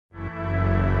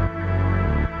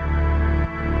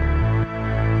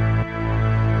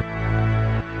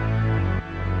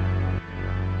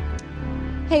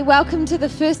Hey, welcome to the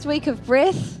first week of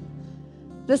Breath.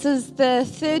 This is the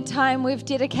third time we've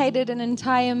dedicated an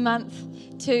entire month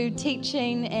to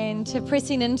teaching and to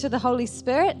pressing into the Holy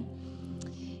Spirit.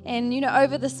 And,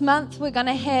 over this month, we're going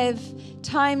to have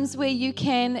times where you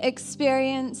can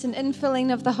experience an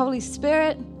infilling of the Holy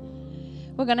Spirit.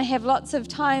 We're going to have lots of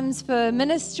times for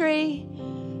ministry,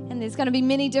 and there's going to be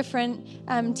many different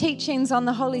teachings on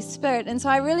the Holy Spirit. And so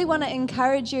I really want to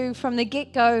encourage you from the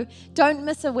get-go, don't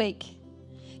miss a week.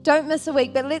 Don't miss a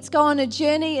week, but let's go on a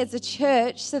journey as a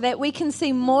church so that we can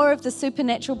see more of the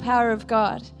supernatural power of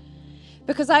God.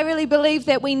 Because I really believe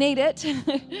that we need it.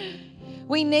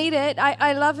 We need it.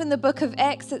 I love in the book of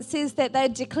Acts, it says that they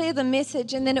declare the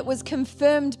message and then it was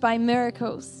confirmed by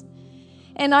miracles.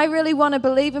 And I really want to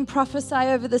believe and prophesy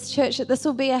over this church that this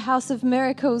will be a house of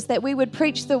miracles, that we would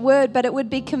preach the word, but it would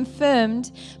be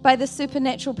confirmed by the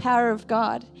supernatural power of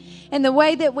God. And the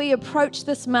way that we approach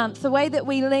this month, the way that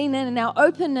we lean in and our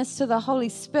openness to the Holy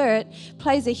Spirit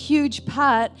plays a huge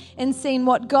part in seeing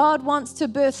what God wants to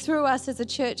birth through us as a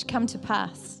church come to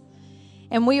pass.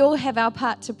 And we all have our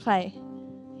part to play.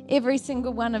 Every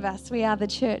single one of us, we are the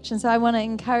church. And so I want to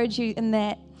encourage you in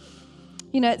that.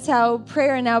 It's our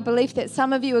prayer and our belief that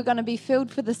some of you are going to be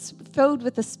filled with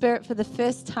the Spirit for the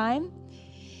first time,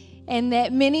 and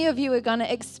that many of you are going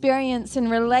to experience and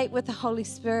relate with the Holy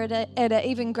Spirit at an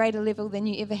even greater level than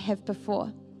you ever have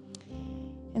before.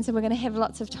 And so we're going to have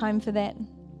lots of time for that.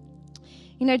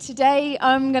 Today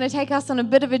I'm going to take us on a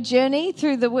bit of a journey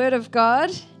through the Word of God.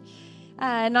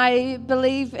 And I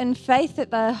believe in faith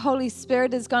that the Holy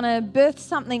Spirit is going to birth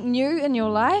something new in your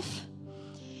life.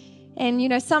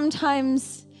 And,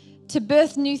 sometimes to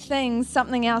birth new things,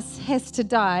 something else has to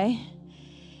die.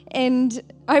 And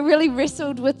I really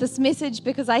wrestled with this message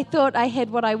because I thought I had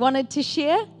what I wanted to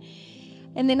share.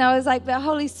 And then I was like, but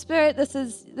Holy Spirit, this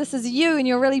is you, and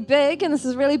you're really big, and this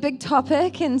is a really big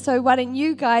topic. And so why don't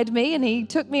you guide me? And he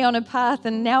took me on a path,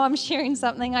 and now I'm sharing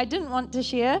something I didn't want to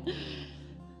share.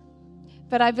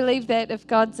 But I believe that if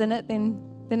God's in it,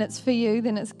 then it's for you,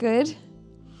 then it's good.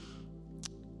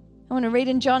 I want to read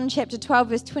in John chapter 12,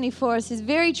 verse 24. It says,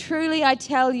 "Very truly I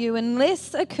tell you,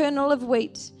 unless a kernel of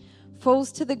wheat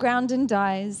falls to the ground and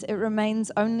dies, it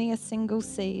remains only a single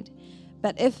seed.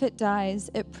 But if it dies,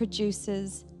 it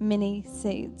produces many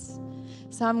seeds."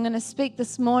 So I'm going to speak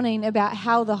this morning about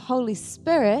how the Holy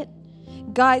Spirit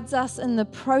guides us in the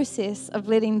process of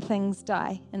letting things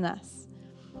die in us.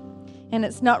 And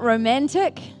it's not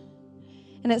romantic,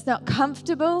 and it's not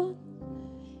comfortable,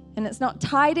 and it's not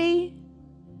tidy,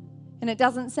 and it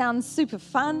doesn't sound super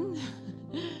fun,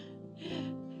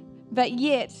 but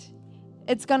yet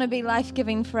it's going to be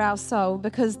life-giving for our soul,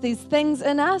 because there's things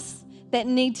in us that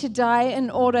need to die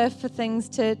in order for things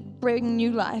to bring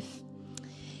new life.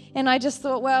 And I just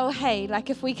thought, well, hey,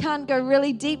 if we can't go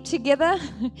really deep together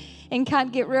and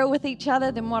can't get real with each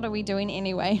other, then what are we doing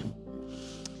anyway?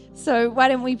 So why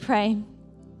don't we pray?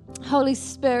 Holy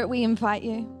Spirit, we invite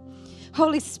you.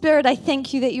 Holy Spirit, I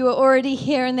thank you that you are already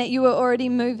here and that you are already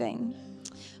moving.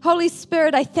 Holy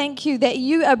Spirit, I thank you that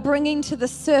you are bringing to the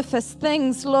surface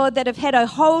things, Lord, that have had a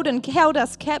hold and held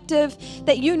us captive,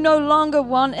 that you no longer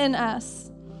want in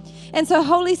us. And so,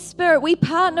 Holy Spirit, we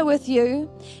partner with you,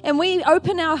 and we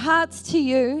open our hearts to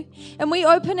you, and we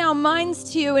open our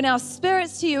minds to you and our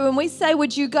spirits to you, and we say,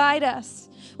 would you guide us?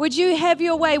 Would you have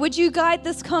your way? Would you guide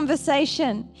this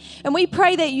conversation? And we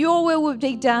pray that your will would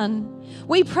be done.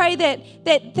 We pray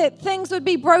that things would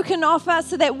be broken off us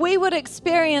so that we would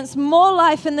experience more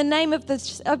life in the name of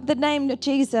the name of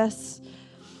Jesus.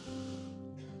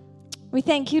 We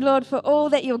thank you, Lord, for all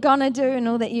that you're going to do and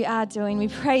all that you are doing. We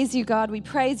praise you, God. We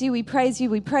praise you. We praise you.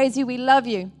 We praise you. We love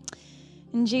you.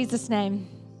 In Jesus' name,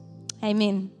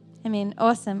 amen. Amen.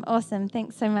 Awesome. Awesome.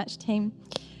 Thanks so much, team.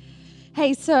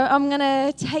 Hey, so I'm going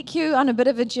to take you on a bit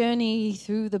of a journey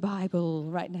through the Bible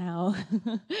right now.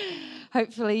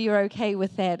 Hopefully you're okay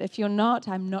with that. If you're not,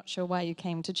 I'm not sure why you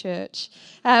came to church.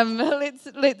 But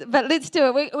let's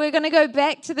do it. We're going to go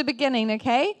back to the beginning,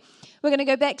 okay? We're going to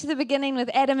go back to the beginning with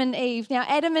Adam and Eve. Now,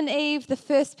 Adam and Eve, the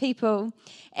first people,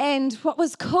 and what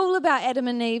was cool about Adam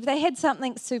and Eve, they had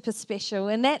something super special,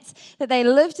 and that's that they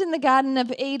lived in the Garden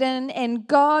of Eden, and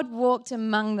God walked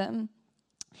among them.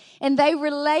 And they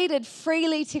related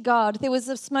freely to God. There was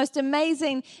this most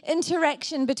amazing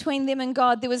interaction between them and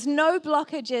God. There was no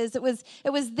blockages. It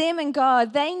was them and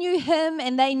God. They knew him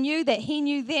and they knew that he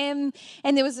knew them.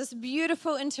 And there was this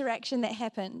beautiful interaction that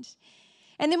happened.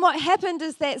 And then what happened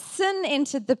is that sin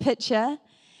entered the picture.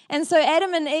 And so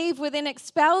Adam and Eve were then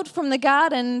expelled from the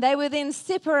garden. They were then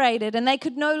separated and they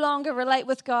could no longer relate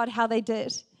with God how they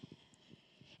did.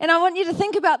 And I want you to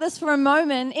think about this for a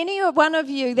moment. Any one of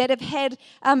you that have had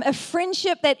a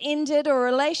friendship that ended or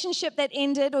a relationship that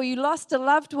ended or you lost a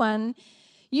loved one,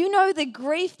 you know the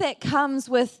grief that comes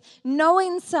with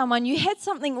knowing someone. You had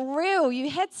something real, you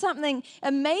had something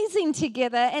amazing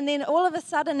together, and then all of a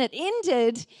sudden it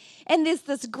ended, and there's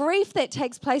this grief that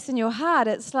takes place in your heart.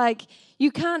 It's like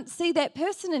you can't see that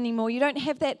person anymore. You don't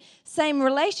have that same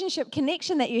relationship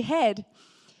connection that you had.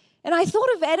 And I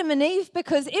thought of Adam and Eve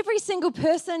because every single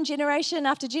person, generation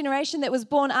after generation that was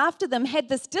born after them had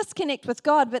this disconnect with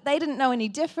God, but they didn't know any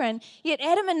different. Yet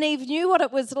Adam and Eve knew what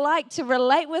it was like to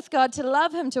relate with God, to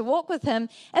love Him, to walk with Him.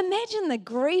 Imagine the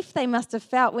grief they must have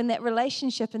felt when that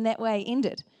relationship in that way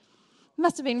ended. It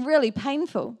must have been really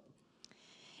painful.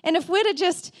 And if we're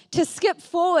to skip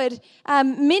forward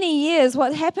many years,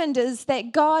 what happened is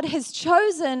that God has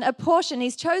chosen a portion.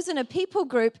 He's chosen a people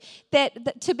group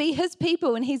that to be His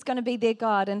people, and He's going to be their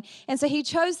God. And so He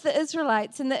chose the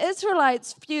Israelites. And the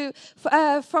Israelites,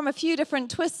 from a few different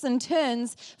twists and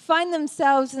turns, find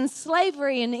themselves in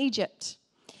slavery in Egypt.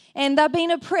 And they're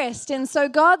being oppressed. And so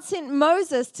God sent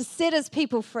Moses to set His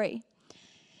people free.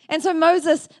 And so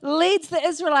Moses leads the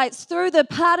Israelites through the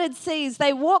parted seas.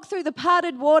 They walk through the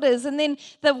parted waters, and then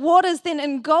the waters then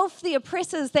engulf the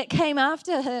oppressors that came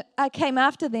after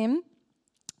them.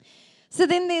 So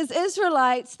then there's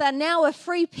Israelites. They're now a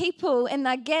free people, and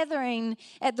they're gathering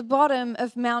at the bottom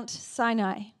of Mount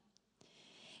Sinai.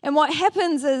 And what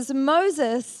happens is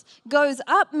Moses goes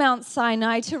up Mount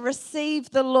Sinai to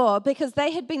receive the law because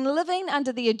they had been living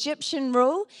under the Egyptian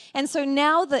rule. And so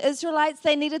now the Israelites,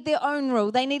 they needed their own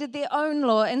rule. They needed their own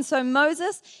law. And so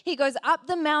Moses, he goes up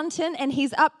the mountain and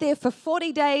he's up there for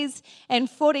 40 days and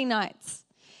 40 nights.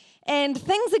 And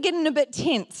things are getting a bit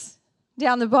tense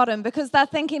down the bottom because they're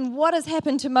thinking, what has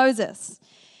happened to Moses?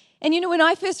 And you know, when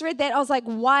I first read that, I was like,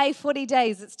 why 40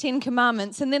 days? It's 10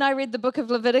 commandments. And then I read the book of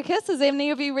Leviticus. Has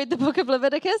any of you read the book of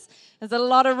Leviticus? There's a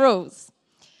lot of rules.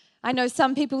 I know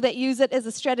some people that use it as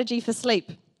a strategy for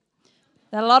sleep.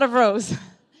 There are a lot of rules.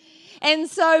 And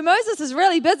so Moses is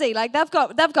really busy. Like they've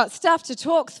got stuff to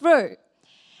talk through.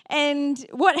 And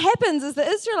what happens is the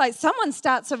Israelites, someone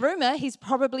starts a rumor, he's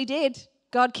probably dead.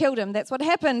 God killed him. That's what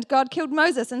happened. God killed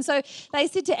Moses. And so they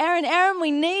said to Aaron,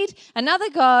 we need another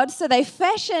God. So they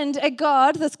fashioned a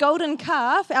god, this golden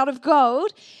calf out of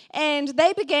gold, and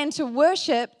they began to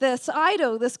worship this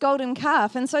idol, this golden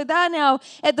calf. And so they're now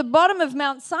at the bottom of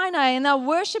Mount Sinai, and they're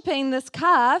worshiping this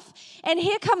calf. And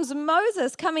here comes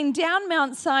Moses coming down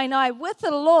Mount Sinai with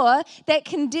a law that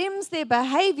condemns their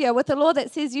behavior, with a law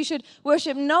that says you should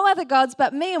worship no other gods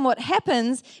but me. And what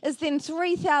happens is then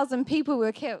 3,000 people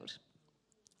were killed.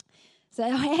 So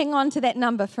hang on to that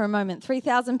number for a moment.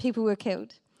 3,000 people were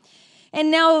killed. And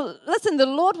now, listen, the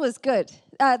Lord was good.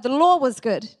 The law was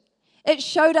good. It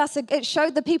showed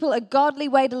the people a godly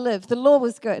way to live. The law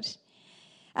was good.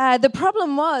 The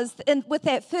problem was, with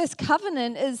that first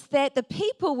covenant, is that the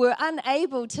people were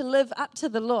unable to live up to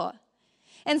the law.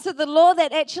 And so the law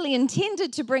that actually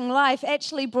intended to bring life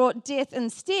actually brought death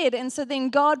instead. And so then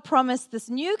God promised this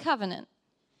new covenant.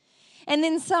 And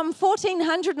then some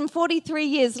 1,443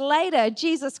 years later,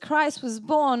 Jesus Christ was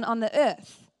born on the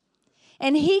earth.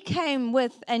 And He came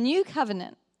with a new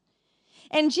covenant.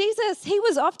 And Jesus, He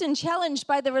was often challenged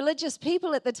by the religious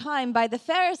people at the time, by the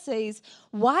Pharisees.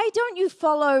 Why don't you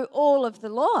follow all of the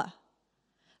law?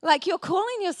 Like, you're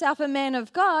calling yourself a man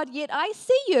of God, yet I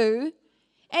see you,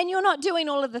 and you're not doing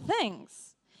all of the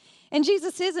things. And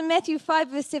Jesus says in Matthew 5,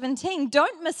 verse 17,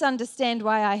 don't misunderstand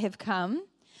why I have come.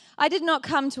 I did not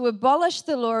come to abolish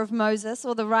the law of Moses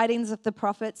or the writings of the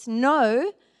prophets.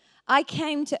 No, I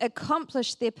came to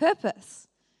accomplish their purpose.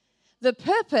 The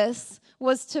purpose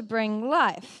was to bring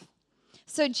life.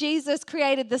 So Jesus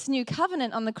created this new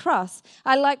covenant on the cross.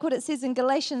 I like what it says in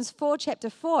Galatians 4, chapter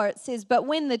 4. It says, but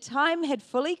when the time had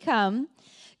fully come,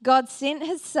 God sent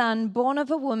His Son, born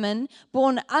of a woman,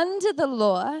 born under the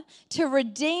law, to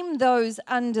redeem those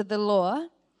under the law,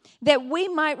 that we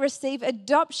might receive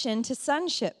adoption to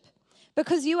sonship.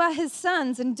 Because you are His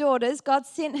sons and daughters, God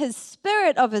sent His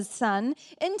Spirit of His Son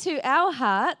into our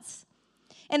hearts,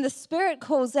 and the Spirit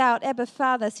calls out, Abba,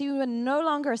 Father. So you are no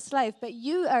longer a slave, but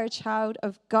you are a child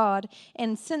of God.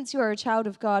 And since you are a child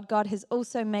of God, God has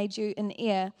also made you an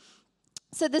heir.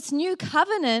 So this new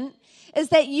covenant is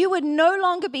that you would no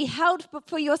longer be held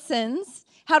for your sins,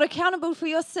 held accountable for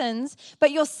your sins,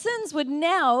 but your sins would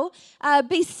now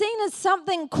be seen as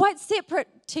something quite separate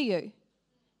to you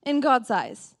in God's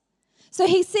eyes. So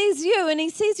He sees you and He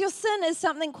sees your sin as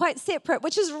something quite separate,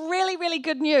 which is really, really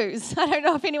good news. I don't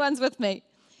know if anyone's with me.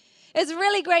 It's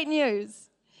really great news.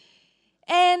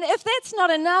 And if that's not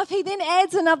enough, he then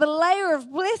adds another layer of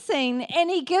blessing, and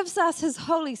he gives us his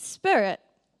Holy Spirit.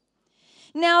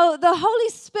 Now, the Holy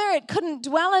Spirit couldn't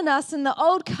dwell in us in the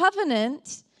old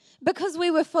covenant because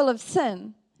we were full of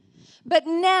sin. But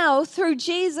now, through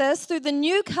Jesus, through the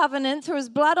new covenant, through his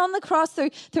blood on the cross,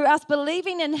 through us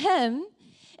believing in him,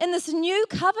 in this new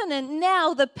covenant,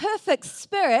 now the perfect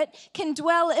Spirit can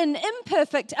dwell in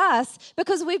imperfect us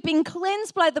because we've been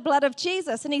cleansed by the blood of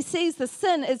Jesus, and he sees the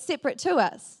sin is separate to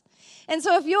us. And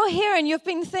so if you're here and you've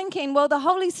been thinking, well, the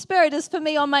Holy Spirit is for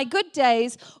me on my good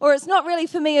days, or it's not really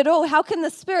for me at all, how can the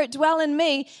Spirit dwell in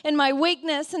me in my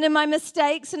weakness and in my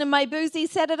mistakes and in my boozy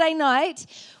Saturday night?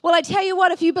 Well, I tell you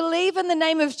what, if you believe in the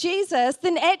name of Jesus,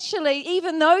 then actually,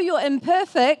 even though you're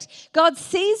imperfect, God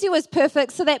sees you as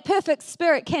perfect, so that perfect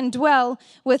Spirit can dwell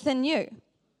within you.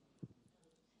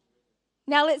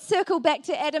 Now let's circle back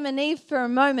to Adam and Eve for a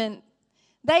moment.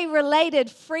 They related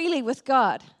freely with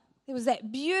God. There was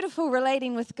that beautiful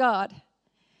relating with God.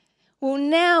 Well,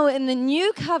 now in the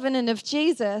new covenant of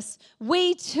Jesus,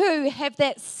 we too have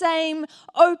that same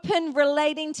open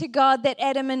relating to God that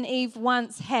Adam and Eve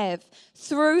once have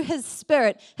through his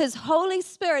Spirit. His Holy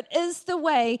Spirit is the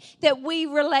way that we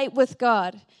relate with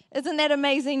God. Isn't that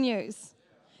amazing news?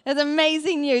 It's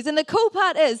amazing news. And the cool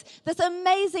part is, this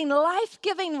amazing,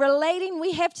 life-giving relating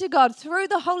we have to God through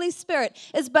the Holy Spirit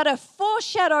is but a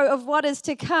foreshadow of what is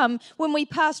to come when we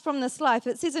pass from this life.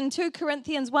 It says in 2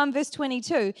 Corinthians 1 verse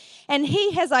 22, and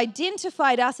he has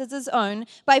identified us as his own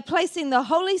by placing the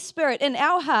Holy Spirit in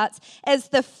our hearts as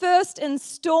the first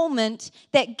installment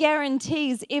that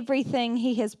guarantees everything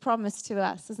he has promised to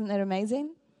us. Isn't that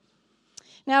amazing?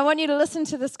 Now I want you to listen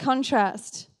to this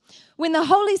contrast. When the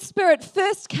Holy Spirit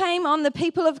first came on the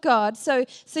people of God, so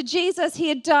Jesus, he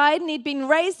had died and he'd been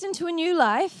raised into a new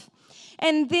life.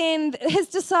 And then his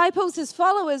disciples, his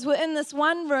followers, were in this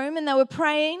one room and they were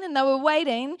praying and they were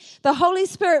waiting. The Holy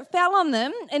Spirit fell on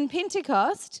them in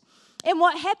Pentecost. And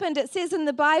what happened, it says in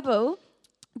the Bible,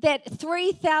 that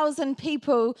 3,000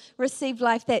 people received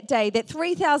life that day, that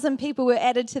 3,000 people were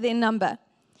added to their number.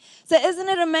 So isn't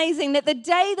it amazing that the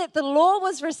day that the law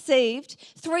was received,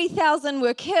 3,000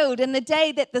 were killed, and the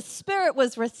day that the Spirit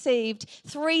was received,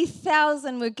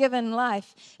 3,000 were given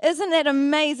life? Isn't that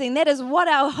amazing? That is what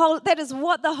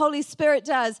the Holy Spirit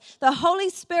does. The Holy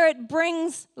Spirit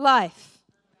brings life,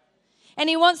 and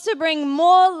he wants to bring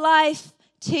more life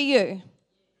to you.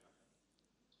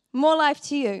 More life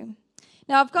to you.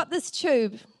 Now I've got this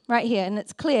tube right here, and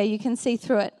it's clear. You can see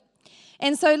through it.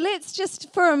 And so let's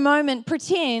just for a moment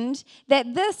pretend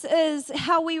that this is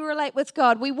how we relate with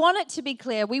God. We want it to be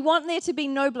clear. We want there to be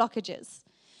no blockages.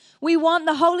 We want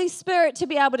the Holy Spirit to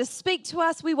be able to speak to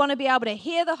us. We want to be able to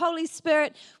hear the Holy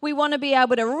Spirit. We want to be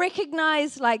able to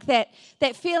recognize like that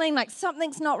feeling like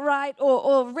something's not right,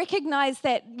 or recognize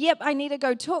that, yep, I need to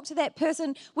go talk to that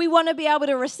person. We want to be able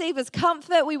to receive his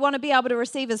comfort. We want to be able to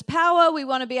receive his power. We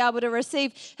want to be able to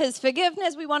receive his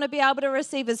forgiveness. We want to be able to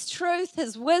receive his truth,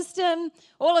 his wisdom,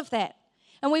 all of that.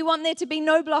 And we want there to be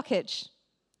no blockage,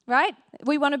 right?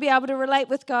 We want to be able to relate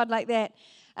with God like that.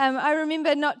 I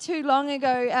remember not too long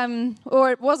ago,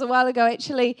 or it was a while ago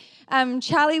actually,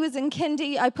 Charlie was in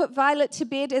kindy. I put Violet to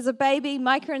bed as a baby.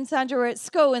 Micah and Sandra were at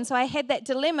school, and so I had that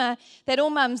dilemma that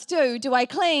all mums do. Do I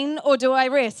clean or do I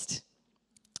rest?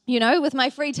 You know, with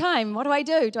my free time, what do I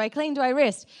do? Do I clean, do I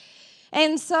rest?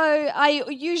 And so I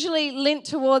usually leant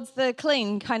towards the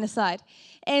clean kind of side.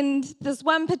 And this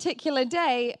one particular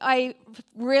day, I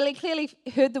really clearly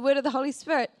heard the word of the Holy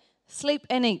Spirit, sleep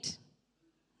and eat.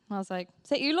 I was like, is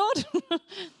that you, Lord? Or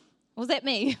was that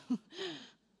me?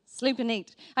 Sleep and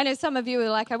eat. I know some of you are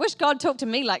like, I wish God talked to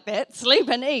me like that. Sleep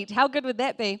and eat. How good would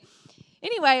that be?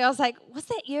 Anyway, I was like, was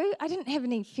that you? I didn't have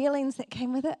any feelings that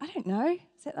came with it. I don't know.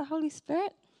 Is that the Holy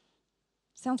Spirit?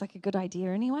 Sounds like a good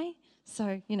idea anyway.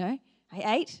 So,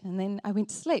 I ate and then I went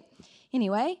to sleep.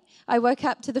 Anyway, I woke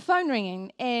up to the phone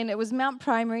ringing, and it was Mount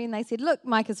Primary, and they said, look,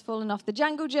 Mike has fallen off the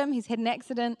jungle gym. He's had an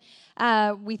accident.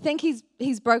 We think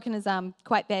he's broken his arm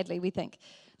quite badly, we think.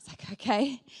 It's like,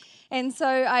 okay. And so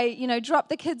I, dropped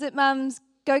the kids at Mum's,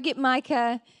 go get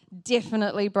Micah,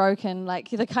 definitely broken, like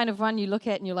the kind of one you look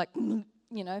at and you're like,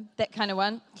 that kind of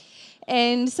one.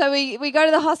 And so we go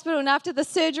to the hospital, and after the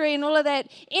surgery and all of that,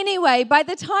 anyway, by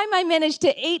the time I managed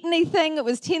to eat anything, it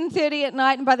was 10:30 at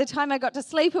night, and by the time I got to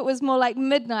sleep, it was more like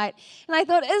midnight. And I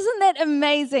thought, isn't that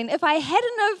amazing? If I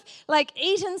hadn't have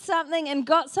eaten something and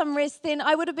got some rest, then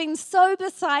I would have been so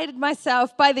beside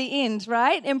myself by the end,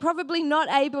 right? And probably not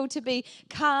able to be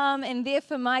calm and there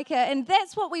for Micah. And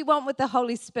that's what we want with the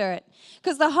Holy Spirit,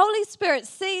 because the Holy Spirit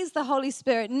sees, the Holy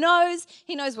Spirit knows.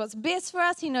 He knows what's best for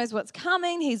us. He knows what's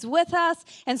coming. He's with us.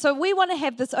 And so we want to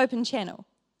have this open channel.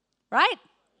 right?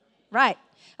 Right.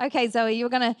 Okay, Zoe, you're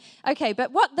going to... Okay,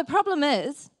 but what the problem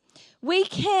is, we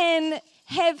can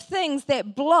have things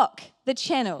that block the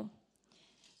channel.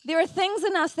 There are things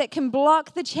in us that can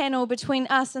block the channel between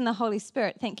us and the Holy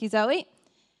Spirit. Thank you, Zoe.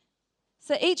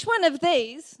 So each one of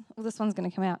these... Well, this one's going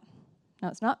to come out. No,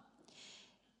 it's not.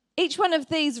 Each one of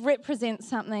these represents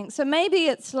something. So maybe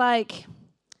it's like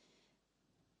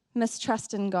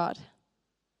mistrust in God.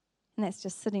 And that's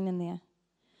just sitting in there.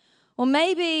 Or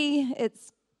maybe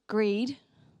it's greed.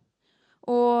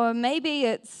 Or maybe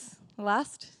it's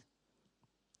lust,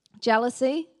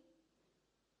 jealousy.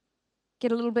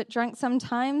 Get a little bit drunk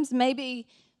sometimes. Maybe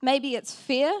it's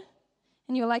fear.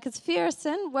 And you're like, is fear a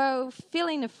sin? Well,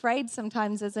 feeling afraid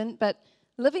sometimes isn't, but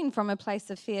living from a place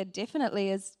of fear definitely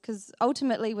is, because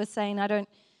ultimately we're saying, I don't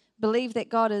believe that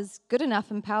God is good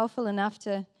enough and powerful enough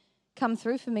to come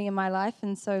through for me in my life,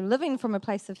 and so living from a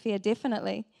place of fear,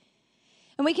 definitely.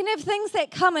 And we can have things that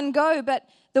come and go, but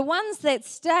the ones that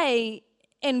stay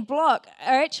and block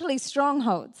are actually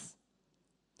strongholds.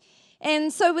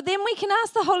 And so then we can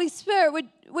ask the Holy Spirit,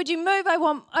 would you move? I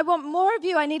want more of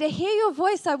you. I need to hear your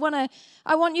voice. I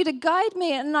want you to guide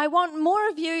me, and I want more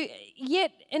of you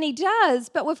yet. And he does,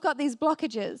 but we've got these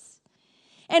blockages.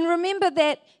 And remember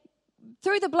that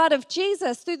through the blood of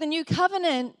Jesus, through the new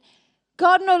covenant,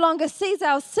 God no longer sees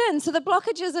our sin. So the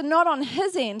blockages are not on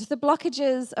his end. The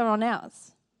blockages are on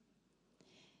ours.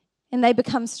 And they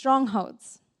become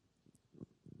strongholds.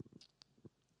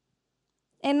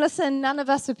 And listen, none of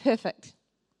us are perfect.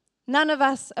 None of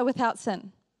us are without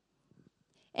sin.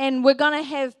 And we're going to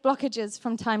have blockages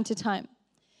from time to time.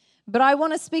 But I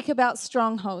want to speak about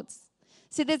strongholds.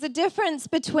 See, there's a difference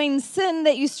between sin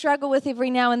that you struggle with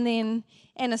every now and then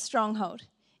and a stronghold.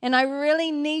 And I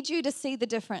really need you to see the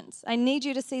difference. I need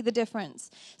you to see the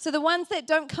difference. So the ones that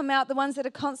don't come out, the ones that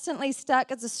are constantly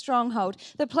stuck, it's a stronghold.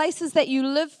 The places that you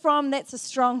live from, that's a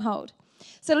stronghold.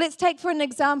 So let's take for an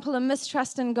example a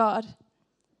mistrust in God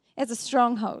as a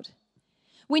stronghold.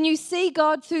 When you see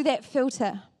God through that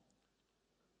filter,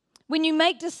 when you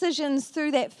make decisions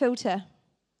through that filter,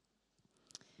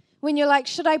 when you're like,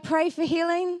 should I pray for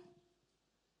healing?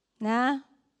 Nah.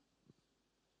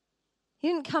 He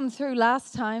didn't come through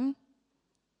last time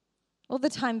or the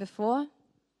time before.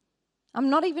 I'm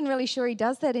not even really sure he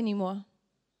does that anymore.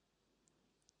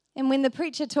 And when the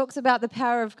preacher talks about the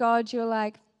power of God, you're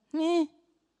like, I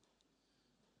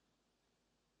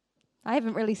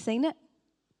haven't really seen it.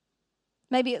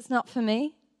 Maybe it's not for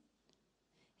me.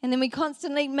 And then we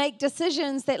constantly make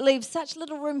decisions that leave such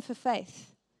little room for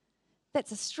faith.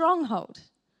 That's a stronghold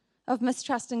of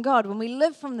mistrust in God when we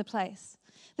live from the place.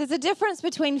 There's a difference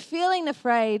between feeling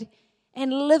afraid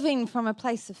and living from a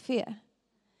place of fear.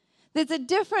 There's a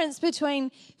difference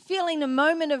between feeling a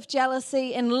moment of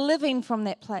jealousy and living from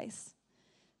that place.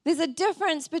 There's a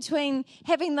difference between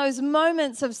having those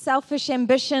moments of selfish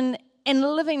ambition and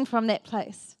living from that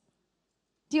place.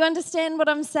 Do you understand what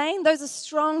I'm saying? Those are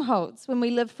strongholds when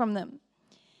we live from them.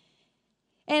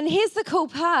 And here's the cool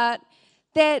part,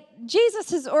 that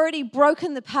Jesus has already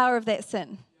broken the power of that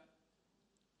sin.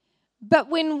 But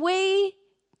when we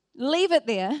leave it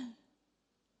there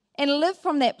and live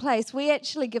from that place, we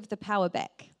actually give the power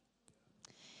back.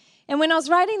 And when I was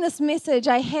writing this message,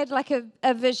 I had like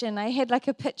a vision. I had like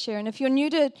a picture. And if you're new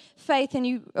to faith and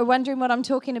you are wondering what I'm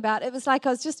talking about, it was like I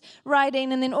was just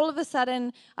writing, and then all of a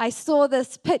sudden I saw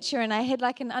this picture, and I had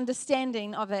like an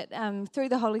understanding of it through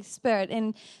the Holy Spirit.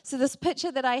 And so this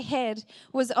picture that I had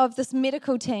was of this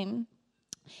medical team.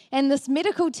 And this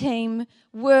medical team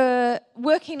were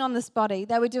working on this body.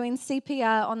 They were doing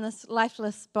CPR on this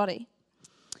lifeless body.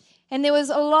 And there was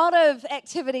a lot of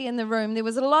activity in the room. There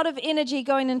was a lot of energy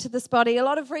going into this body, a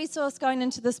lot of resource going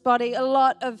into this body, a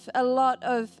lot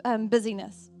of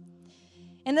busyness.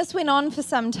 And this went on for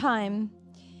some time.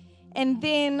 And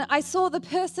then I saw the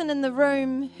person in the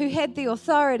room who had the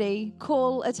authority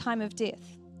call a time of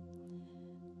death.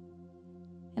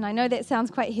 And I know that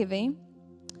sounds quite heavy.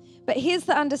 But here's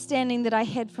the understanding that I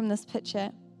had from this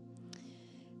picture.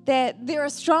 That there are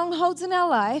strongholds in our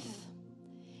life,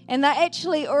 and they're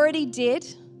actually already dead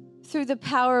through the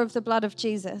power of the blood of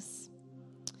Jesus.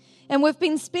 And we've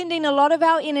been spending a lot of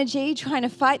our energy trying to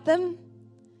fight them,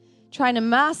 trying to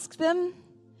mask them,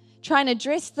 trying to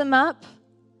dress them up,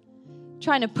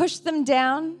 trying to push them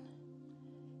down,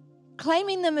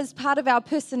 claiming them as part of our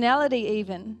personality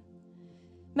even.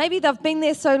 Maybe they've been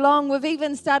there so long, we've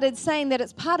even started saying that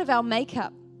it's part of our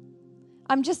makeup.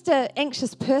 I'm just an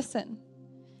anxious person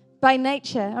by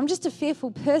nature. I'm just a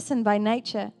fearful person by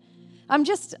nature. I'm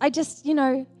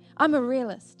a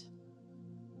realist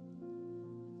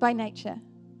by nature.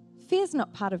 Fear's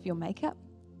not part of your makeup.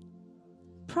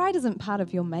 Pride isn't part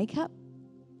of your makeup.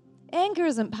 Anger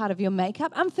isn't part of your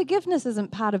makeup. Unforgiveness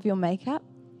isn't part of your makeup.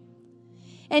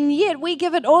 And yet we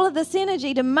give it all of this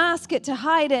energy to mask it, to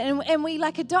hide it, and we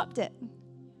adopt it.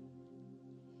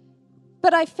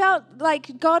 But I felt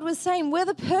like God was saying, we're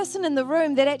the person in the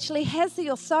room that actually has the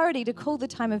authority to call the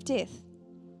time of death.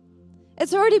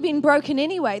 It's already been broken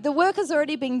anyway. The work has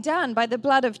already been done by the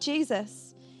blood of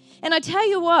Jesus. And I tell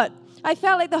you what, I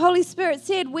felt like the Holy Spirit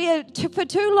said, for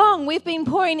too long, we've been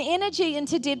pouring energy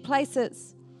into dead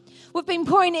places. We've been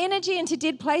pouring energy into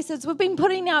dead places. We've been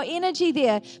putting our energy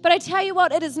there. But I tell you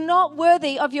what, it is not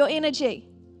worthy of your energy.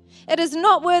 It is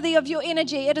not worthy of your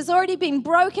energy. It has already been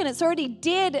broken. It's already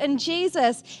dead in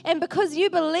Jesus. And because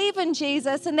you believe in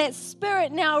Jesus and that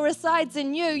Spirit now resides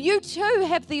in you, you too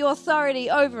have the authority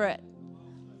over it.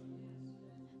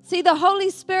 See, the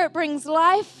Holy Spirit brings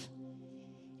life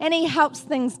and He helps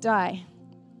things die.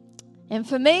 And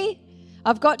for me,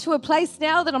 I've got to a place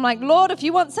now that I'm like, Lord, if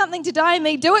you want something to die in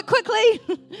me, do it quickly.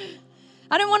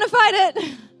 I don't want to fight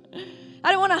it.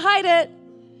 I don't want to hide it.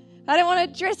 I don't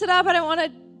want to dress it up. I don't want to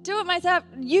do it myself.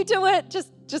 You do it.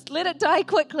 Just let it die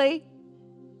quickly.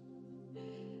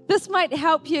 This might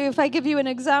help you if I give you an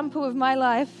example of my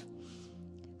life.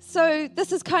 So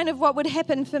this is kind of what would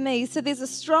happen for me. So there's a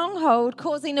stronghold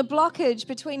causing a blockage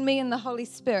between me and the Holy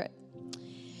Spirit.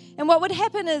 And what would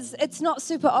happen is it's not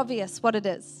super obvious what it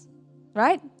is,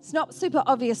 right? It's not super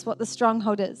obvious what the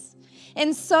stronghold is.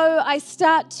 And so I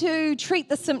start to treat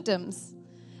the symptoms.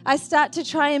 I start to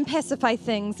try and pacify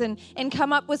things and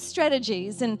come up with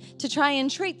strategies and to try and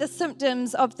treat the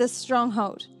symptoms of this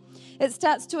stronghold. It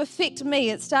starts to affect me.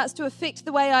 It starts to affect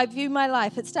the way I view my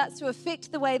life. It starts to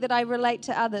affect the way that I relate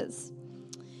to others.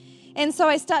 And so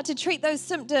I start to treat those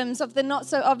symptoms of the not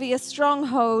so obvious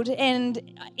stronghold,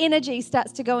 and energy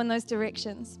starts to go in those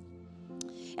directions.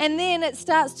 And then it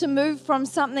starts to move from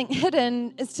something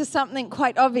hidden to something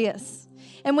quite obvious.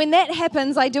 And when that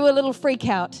happens, I do a little freak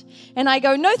out. And I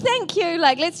go, no, thank you.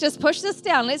 Let's just push this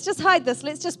down. Let's just hide this.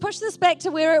 Let's just push this back to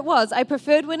where it was. I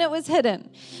preferred when it was hidden.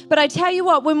 But I tell you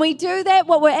what, when we do that,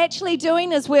 what we're actually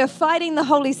doing is we're fighting the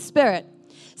Holy Spirit.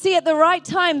 See, at the right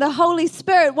time, the Holy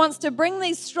Spirit wants to bring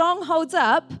these strongholds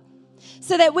up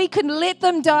so that we can let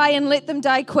them die and let them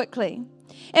die quickly.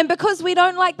 And because we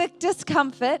don't like the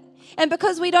discomfort, and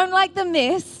because we don't like the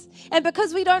mess, and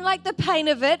because we don't like the pain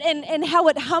of it and how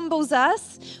it humbles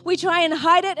us, we try and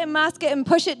hide it and mask it and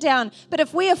push it down. But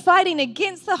if we are fighting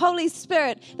against the Holy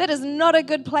Spirit, that is not a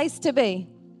good place to be.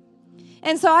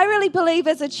 And so I really believe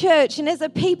as a church and as a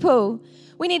people,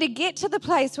 we need to get to the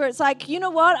place where it's like, you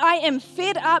know what? I am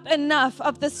fed up enough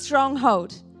of this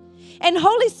stronghold. And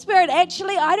Holy Spirit,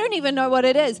 actually, I don't even know what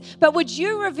it is, but would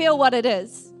you reveal what it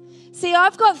is? See,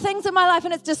 I've got things in my life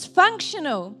and it's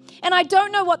dysfunctional and I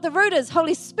don't know what the root is.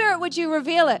 Holy Spirit, would you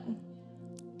reveal it?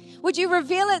 Would you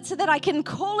reveal it so that I can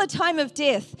call a time of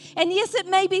death? And yes, it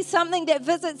may be something that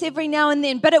visits every now and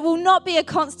then, but it will not be a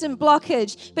constant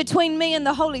blockage between me and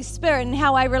the Holy Spirit and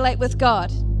how I relate with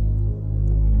God.